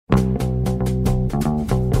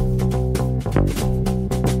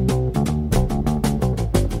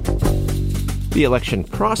The election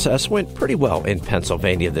process went pretty well in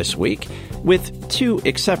Pennsylvania this week, with two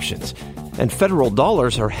exceptions. And federal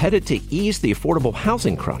dollars are headed to ease the affordable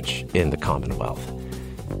housing crunch in the Commonwealth.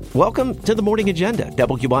 Welcome to the Morning Agenda,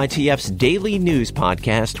 WITF's daily news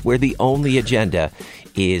podcast where the only agenda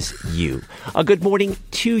is you. A good morning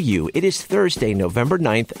to you. It is Thursday, November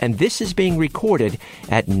 9th, and this is being recorded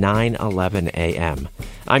at 9:11 a.m.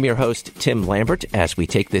 I'm your host, Tim Lambert, as we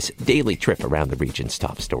take this daily trip around the region's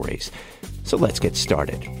top stories. So let's get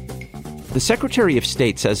started. The Secretary of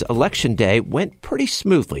State says Election Day went pretty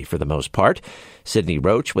smoothly for the most part. Sydney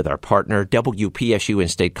Roach, with our partner WPSU and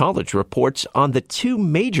State College, reports on the two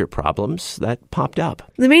major problems that popped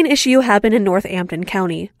up. The main issue happened in Northampton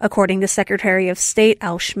County, according to Secretary of State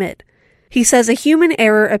Al Schmidt. He says a human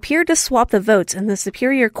error appeared to swap the votes in the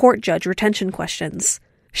Superior Court judge retention questions.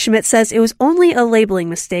 Schmidt says it was only a labeling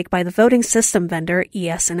mistake by the voting system vendor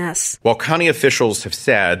ES&S. While county officials have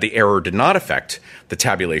said the error did not affect the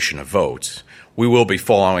tabulation of votes, we will be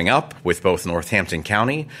following up with both Northampton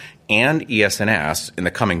County and ES&S in the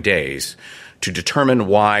coming days to determine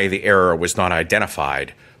why the error was not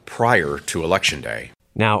identified prior to Election Day.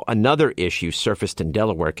 Now, another issue surfaced in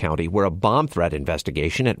Delaware County where a bomb threat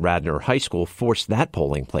investigation at Radnor High School forced that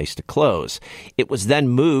polling place to close. It was then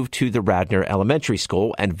moved to the Radnor Elementary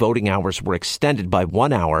School, and voting hours were extended by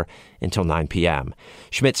 1 hour until 9 p.m.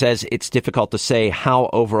 Schmidt says it's difficult to say how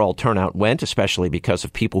overall turnout went, especially because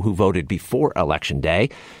of people who voted before Election Day.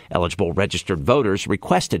 Eligible registered voters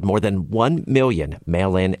requested more than 1 million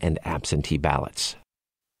mail-in and absentee ballots.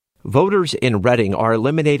 Voters in Reading are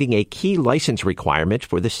eliminating a key license requirement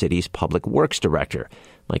for the city's public works director.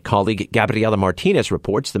 My colleague Gabriela Martinez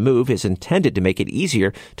reports the move is intended to make it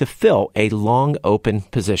easier to fill a long open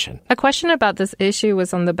position. A question about this issue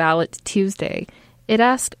was on the ballot Tuesday. It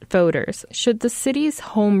asked voters, should the city's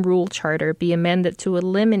home rule charter be amended to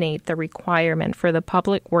eliminate the requirement for the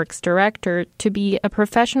public works director to be a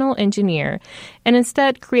professional engineer and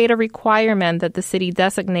instead create a requirement that the city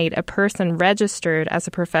designate a person registered as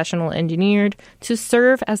a professional engineer to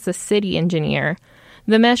serve as the city engineer?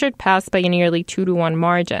 The measure passed by a nearly 2-to-1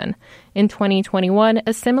 margin. In 2021,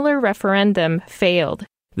 a similar referendum failed.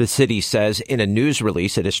 The city says in a news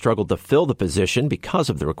release it has struggled to fill the position because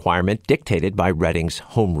of the requirement dictated by Reading's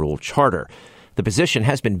home rule charter. The position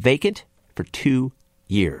has been vacant for 2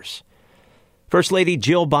 years. First Lady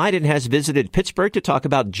Jill Biden has visited Pittsburgh to talk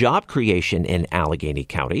about job creation in Allegheny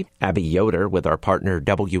County. Abby Yoder, with our partner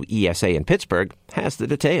WESA in Pittsburgh, has the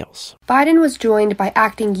details. Biden was joined by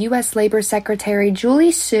acting U.S. Labor Secretary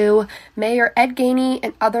Julie Su, Mayor Ed Gainey,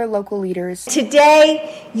 and other local leaders.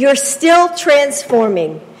 Today, you're still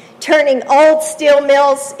transforming, turning old steel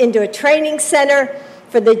mills into a training center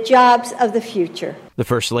for the jobs of the future. The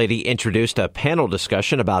First Lady introduced a panel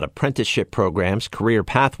discussion about apprenticeship programs, career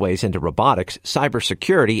pathways into robotics,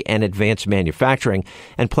 cybersecurity, and advanced manufacturing,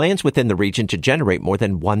 and plans within the region to generate more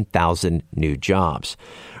than 1,000 new jobs.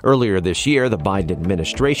 Earlier this year, the Biden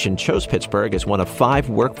administration chose Pittsburgh as one of 5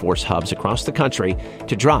 workforce hubs across the country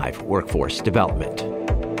to drive workforce development.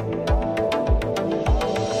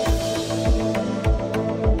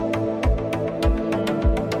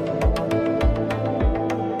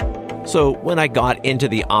 So when I got into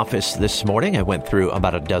the office this morning, I went through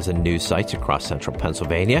about a dozen news sites across central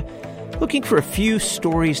Pennsylvania, looking for a few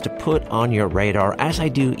stories to put on your radar, as I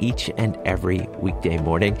do each and every weekday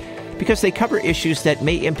morning, because they cover issues that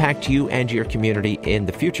may impact you and your community in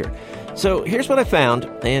the future. So here's what I found,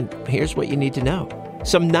 and here's what you need to know.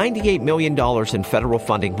 Some $98 million in federal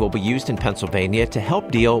funding will be used in Pennsylvania to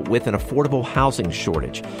help deal with an affordable housing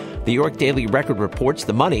shortage. The York Daily Record reports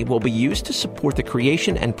the money will be used to support the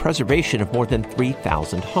creation and preservation of more than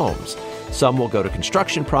 3,000 homes. Some will go to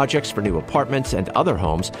construction projects for new apartments and other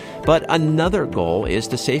homes, but another goal is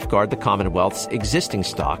to safeguard the Commonwealth's existing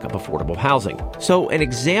stock of affordable housing. So an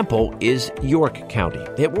example is York County.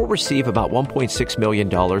 It will receive about $1.6 million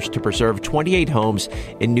to preserve 28 homes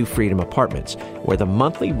in New Freedom Apartments, where the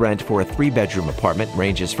monthly rent for a 3-bedroom apartment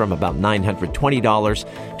ranges from about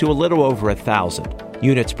 $920 to a little over $1,000.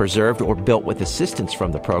 Units preserved or built with assistance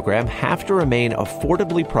from the program have to remain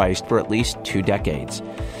affordably priced for at least 2 decades.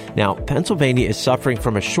 Now, Pennsylvania is suffering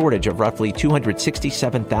from a shortage of roughly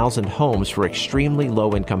 267,000 homes for extremely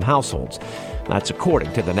low-income households. That's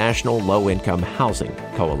according to the National Low-Income Housing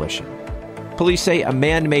Coalition. Police say a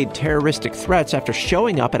man made terroristic threats after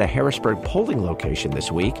showing up at a Harrisburg polling location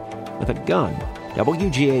this week with a gun.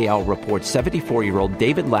 WGAL reports 74-year-old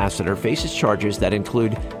David Lassiter faces charges that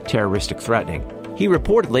include terroristic threatening. He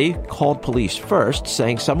reportedly called police first,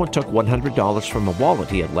 saying someone took $100 from a wallet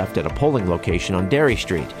he had left at a polling location on Derry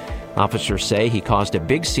Street. Officers say he caused a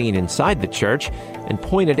big scene inside the church and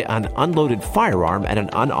pointed an unloaded firearm at an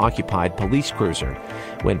unoccupied police cruiser.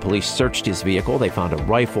 When police searched his vehicle, they found a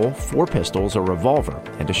rifle, 4 pistols, a revolver,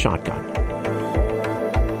 and a shotgun.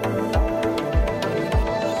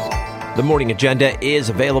 The Morning Agenda is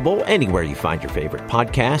available anywhere you find your favorite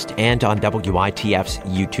podcast and on WITF's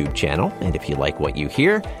YouTube channel. And if you like what you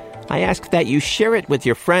hear, I ask that you share it with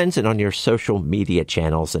your friends and on your social media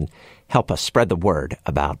channels and help us spread the word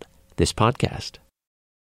about this podcast.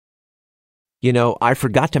 You know, I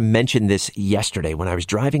forgot to mention this yesterday when I was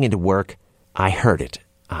driving into work. I heard it,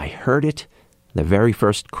 the very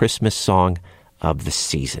first Christmas song of the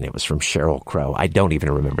season. It was from Sheryl Crow. I don't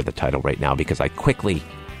even remember the title right now because I quickly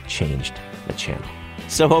changed the channel.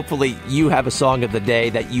 So hopefully you have a song of the day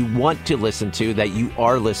that you want to listen to, that you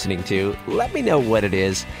are listening to. Let me know what it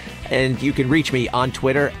is. And you can reach me on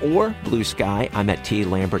Twitter or Blue Sky. I'm at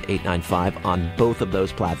TLambert895 on both of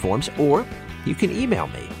those platforms. Or you can email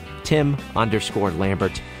me,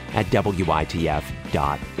 Tim_Lambert at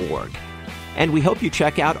WITF.org. And we hope you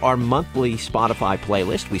check out our monthly Spotify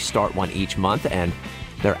playlist. We start one each month, and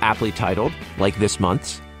they're aptly titled, like this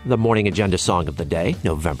month's, The Morning Agenda Song of the Day,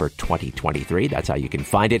 November 2023. That's how you can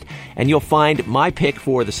find it. And you'll find my pick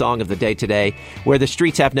for the Song of the Day today, Where the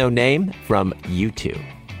Streets Have No Name, from U2.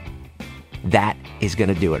 That is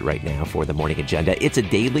going to do it right now for The Morning Agenda. It's a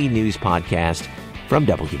daily news podcast from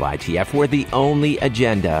WITF where the only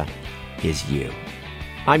agenda is you.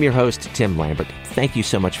 I'm your host, Tim Lambert. Thank you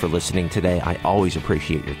so much for listening today. I always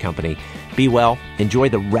appreciate your company. Be well, enjoy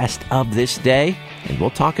the rest of this day, and we'll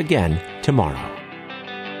talk again tomorrow.